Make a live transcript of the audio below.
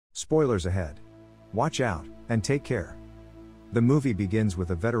Spoilers ahead. Watch out, and take care. The movie begins with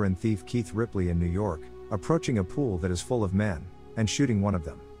a veteran thief Keith Ripley in New York, approaching a pool that is full of men, and shooting one of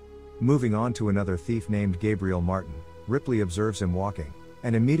them. Moving on to another thief named Gabriel Martin, Ripley observes him walking,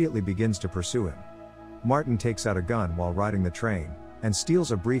 and immediately begins to pursue him. Martin takes out a gun while riding the train, and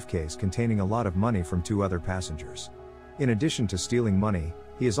steals a briefcase containing a lot of money from two other passengers. In addition to stealing money,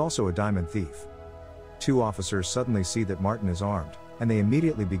 he is also a diamond thief. Two officers suddenly see that Martin is armed, and they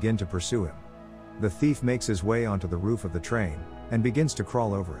immediately begin to pursue him. The thief makes his way onto the roof of the train, and begins to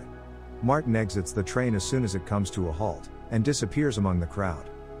crawl over it. Martin exits the train as soon as it comes to a halt, and disappears among the crowd.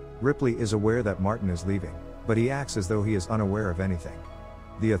 Ripley is aware that Martin is leaving, but he acts as though he is unaware of anything.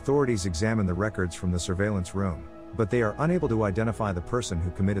 The authorities examine the records from the surveillance room, but they are unable to identify the person who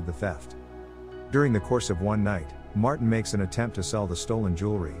committed the theft. During the course of one night, Martin makes an attempt to sell the stolen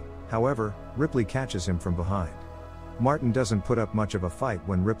jewelry, however, Ripley catches him from behind. Martin doesn't put up much of a fight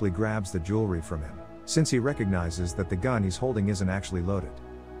when Ripley grabs the jewelry from him, since he recognizes that the gun he's holding isn't actually loaded.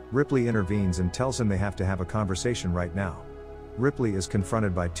 Ripley intervenes and tells him they have to have a conversation right now. Ripley is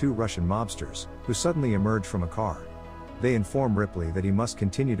confronted by two Russian mobsters, who suddenly emerge from a car. They inform Ripley that he must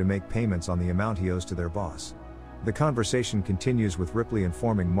continue to make payments on the amount he owes to their boss. The conversation continues with Ripley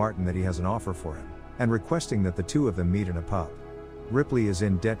informing Martin that he has an offer for him, and requesting that the two of them meet in a pub. Ripley is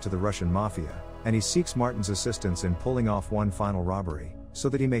in debt to the Russian Mafia, and he seeks Martin's assistance in pulling off one final robbery, so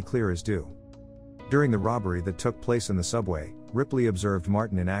that he may clear his due. During the robbery that took place in the subway, Ripley observed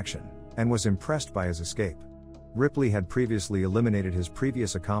Martin in action, and was impressed by his escape. Ripley had previously eliminated his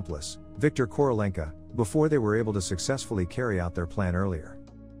previous accomplice, Viktor Korolenko, before they were able to successfully carry out their plan earlier.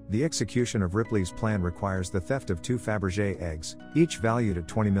 The execution of Ripley's plan requires the theft of two Fabergé eggs, each valued at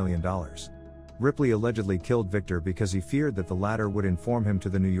 $20 million. Ripley allegedly killed Viktor because he feared that the latter would inform him to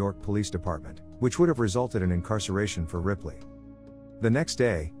the New York Police Department, which would have resulted in incarceration for Ripley. The next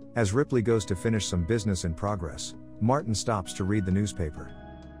day, as Ripley goes to finish some business in progress, Martin stops to read the newspaper.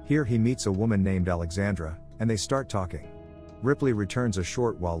 Here he meets a woman named Alexandra, and they start talking. Ripley returns a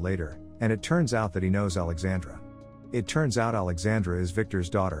short while later, and it turns out that he knows Alexandra. It turns out Alexandra is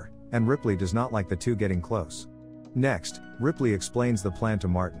Viktor's daughter, and Ripley does not like the two getting close. Next, Ripley explains the plan to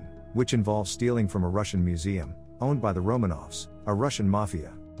Martin, which involves stealing from a Russian museum, owned by the Romanovs, a Russian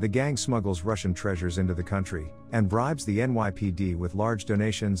mafia. The gang smuggles Russian treasures into the country, and bribes the NYPD with large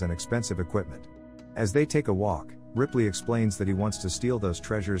donations and expensive equipment. As they take a walk, Ripley explains that he wants to steal those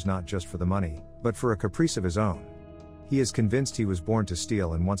treasures not just for the money, but for a caprice of his own. He is convinced he was born to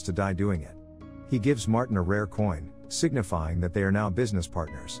steal and wants to die doing it. He gives Martin a rare coin, signifying that they are now business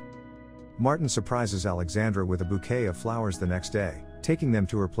partners. Martin surprises Alexandra with a bouquet of flowers the next day, taking them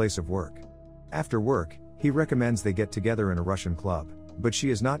to her place of work. After work, he recommends they get together in a Russian club, but she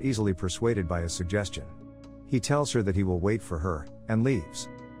is not easily persuaded by his suggestion. He tells her that he will wait for her, and leaves.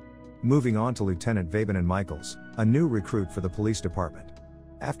 Moving on to Lieutenant Vaben and Michaels, a new recruit for the police department.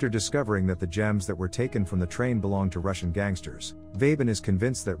 After discovering that the gems that were taken from the train belonged to Russian gangsters, Vaben is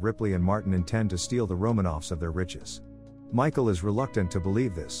convinced that Ripley and Martin intend to steal the Romanovs of their riches. Michael is reluctant to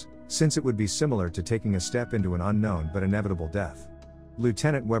believe this, since it would be similar to taking a step into an unknown but inevitable death.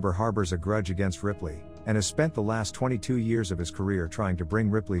 Lieutenant Weber harbors a grudge against Ripley, and has spent the last 22 years of his career trying to bring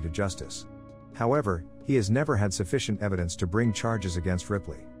Ripley to justice. However, he has never had sufficient evidence to bring charges against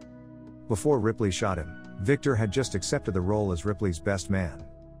Ripley. Before Ripley shot him, Viktor had just accepted the role as Ripley's best man.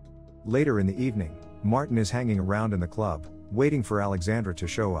 Later in the evening, Martin is hanging around in the club, waiting for Alexandra to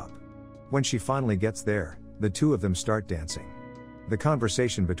show up. When she finally gets there, the two of them start dancing. The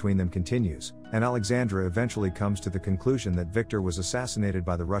conversation between them continues, and Alexandra eventually comes to the conclusion that Viktor was assassinated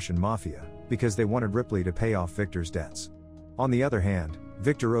by the Russian Mafia, because they wanted Ripley to pay off Viktor's debts. On the other hand,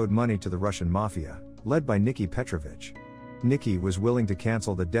 Viktor owed money to the Russian Mafia, led by Nicky Petrovich. Nicky was willing to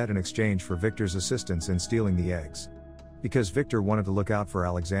cancel the debt in exchange for Viktor's assistance in stealing the eggs. Because Viktor wanted to look out for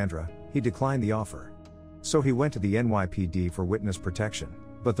Alexandra, he declined the offer. So he went to the NYPD for witness protection,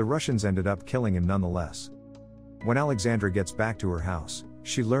 but the Russians ended up killing him nonetheless. When Alexandra gets back to her house,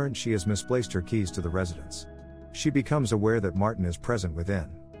 she learns she has misplaced her keys to the residence. She becomes aware that Martin is present within.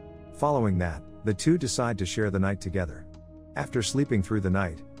 Following that, the two decide to share the night together. After sleeping through the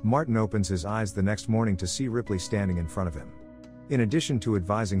night, Martin opens his eyes the next morning to see Ripley standing in front of him. In addition to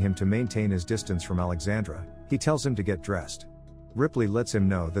advising him to maintain his distance from Alexandra, he tells him to get dressed. Ripley lets him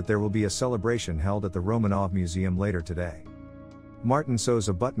know that there will be a celebration held at the Romanov Museum later today. Martin sews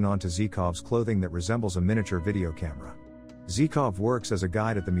a button onto Zhikov's clothing that resembles a miniature video camera. Zhikov works as a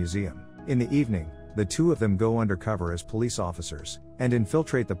guide at the museum. In the evening, the two of them go undercover as police officers, and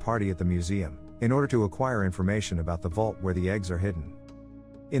infiltrate the party at the museum, in order to acquire information about the vault where the eggs are hidden.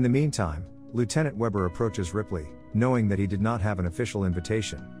 In the meantime, Lieutenant Weber approaches Ripley, knowing that he did not have an official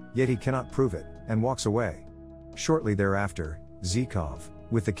invitation, yet he cannot prove it, and walks away. Shortly thereafter, Zhukov,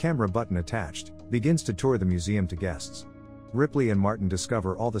 with the camera button attached, begins to tour the museum to guests. Ripley and Martin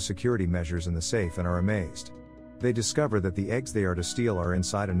discover all the security measures in the safe and are amazed. They discover that the eggs they are to steal are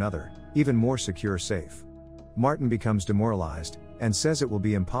inside another, even more secure safe. Martin becomes demoralized, and says it will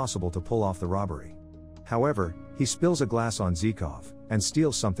be impossible to pull off the robbery. However, he spills a glass on Zhukov, and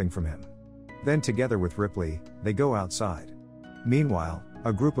steals something from him. Then together with Ripley, they go outside. Meanwhile,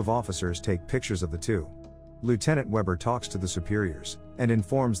 a group of officers take pictures of the two. Lieutenant Weber talks to the superiors, and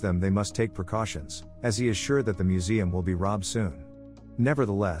informs them they must take precautions, as he is sure that the museum will be robbed soon.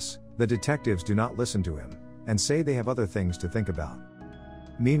 Nevertheless, the detectives do not listen to him, and say they have other things to think about.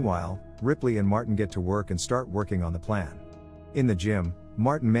 Meanwhile, Ripley and Martin get to work and start working on the plan. In the gym,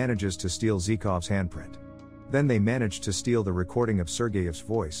 Martin manages to steal Zhukov's handprint. Then they manage to steal the recording of Sergeyev's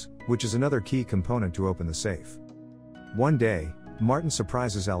voice, which is another key component to open the safe. One day, Martin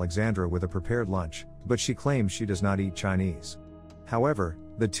surprises Alexandra with a prepared lunch, but she claims she does not eat Chinese. However,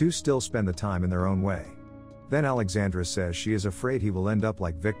 the two still spend the time in their own way. Then Alexandra says she is afraid he will end up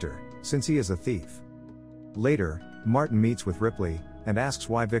like Victor, since he is a thief. Later, Martin meets with Ripley, and asks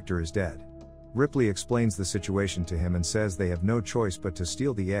why Victor is dead. Ripley explains the situation to him and says they have no choice but to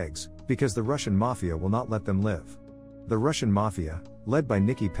steal the eggs, because the Russian Mafia will not let them live. The Russian Mafia, led by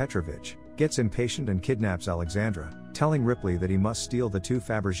Nicky Petrovich, gets impatient and kidnaps Alexandra, telling Ripley that he must steal the 2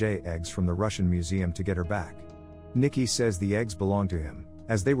 Fabergé eggs from the Russian museum to get her back. Nicky says the eggs belong to him,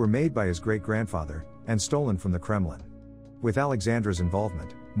 as they were made by his great-grandfather, and stolen from the Kremlin. With Alexandra's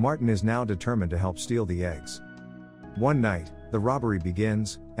involvement, Martin is now determined to help steal the eggs. One night, the robbery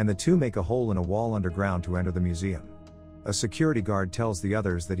begins, and the two make a hole in a wall underground to enter the museum. A security guard tells the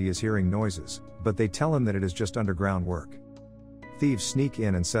others that he is hearing noises, but they tell him that it is just underground work. Thieves sneak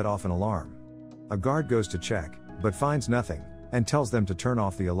in and set off an alarm. A guard goes to check, but finds nothing, and tells them to turn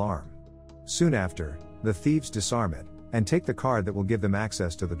off the alarm. Soon after, the thieves disarm it, and take the card that will give them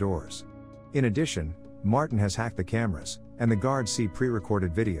access to the doors. In addition, Martin has hacked the cameras, and the guards see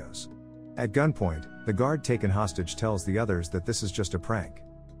pre-recorded videos. At gunpoint, the guard taken hostage tells the others that this is just a prank.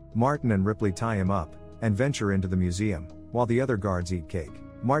 Martin and Ripley tie him up, and venture into the museum, while the other guards eat cake.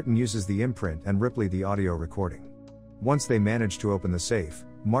 Martin uses the imprint and Ripley the audio recording. Once they manage to open the safe,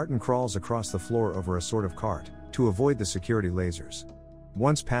 Martin crawls across the floor over a sort of cart, to avoid the security lasers.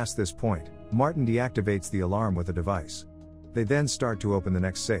 Once past this point, Martin deactivates the alarm with a device. They then start to open the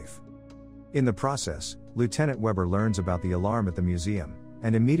next safe. In the process, Lieutenant Weber learns about the alarm at the museum,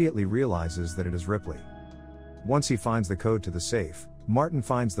 and immediately realizes that it is Ripley. Once he finds the code to the safe, Martin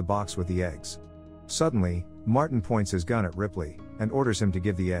finds the box with the eggs. Suddenly, Martin points his gun at Ripley, and orders him to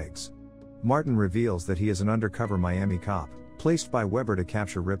give the eggs. Martin reveals that he is an undercover Miami cop, placed by Weber to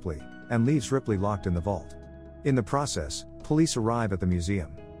capture Ripley, and leaves Ripley locked in the vault. In the process, police arrive at the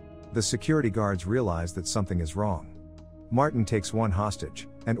museum. The security guards realize that something is wrong. Martin takes one hostage,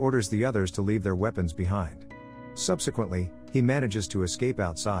 and orders the others to leave their weapons behind. Subsequently, he manages to escape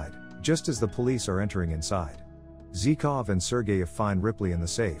outside, just as the police are entering inside. Zhukov and Sergeyev find Ripley in the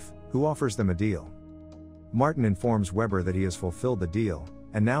safe, who offers them a deal. Martin informs Weber that he has fulfilled the deal,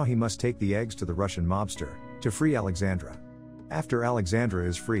 and now he must take the eggs to the Russian mobster, to free Alexandra. After Alexandra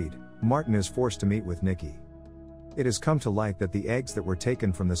is freed, Martin is forced to meet with Nicky. It has come to light that the eggs that were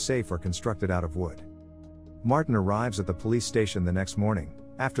taken from the safe are constructed out of wood. Martin arrives at the police station the next morning,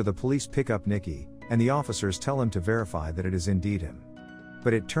 after the police pick up Nicky, and the officers tell him to verify that it is indeed him.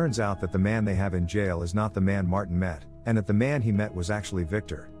 But it turns out that the man they have in jail is not the man Martin met, and that the man he met was actually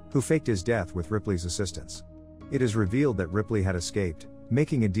Victor, who faked his death with Ripley's assistance. It is revealed that Ripley had escaped,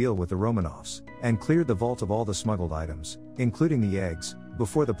 making a deal with the Romanovs, and cleared the vault of all the smuggled items, including the eggs,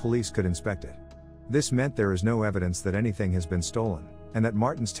 before the police could inspect it. This meant there is no evidence that anything has been stolen, and that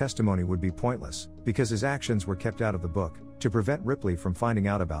Martin's testimony would be pointless, because his actions were kept out of the book, to prevent Ripley from finding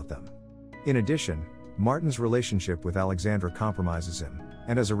out about them. In addition, Martin's relationship with Alexandra compromises him,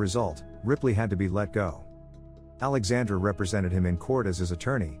 and as a result, Ripley had to be let go. Alexandra represented him in court as his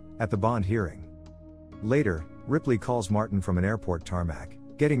attorney, at the bond hearing. Later, Ripley calls Martin from an airport tarmac,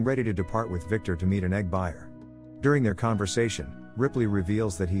 getting ready to depart with Victor to meet an egg buyer. During their conversation, Ripley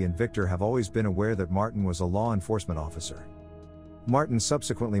reveals that he and Victor have always been aware that Martin was a law enforcement officer. Martin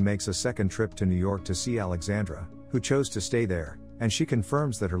subsequently makes a second trip to New York to see Alexandra, who chose to stay there, and she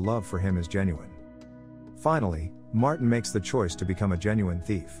confirms that her love for him is genuine. Finally, Martin makes the choice to become a genuine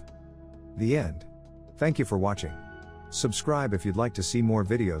thief. The end. Thank you for watching. Subscribe if you'd like to see more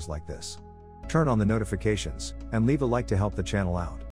videos like this. Turn on the notifications, and leave a like to help the channel out.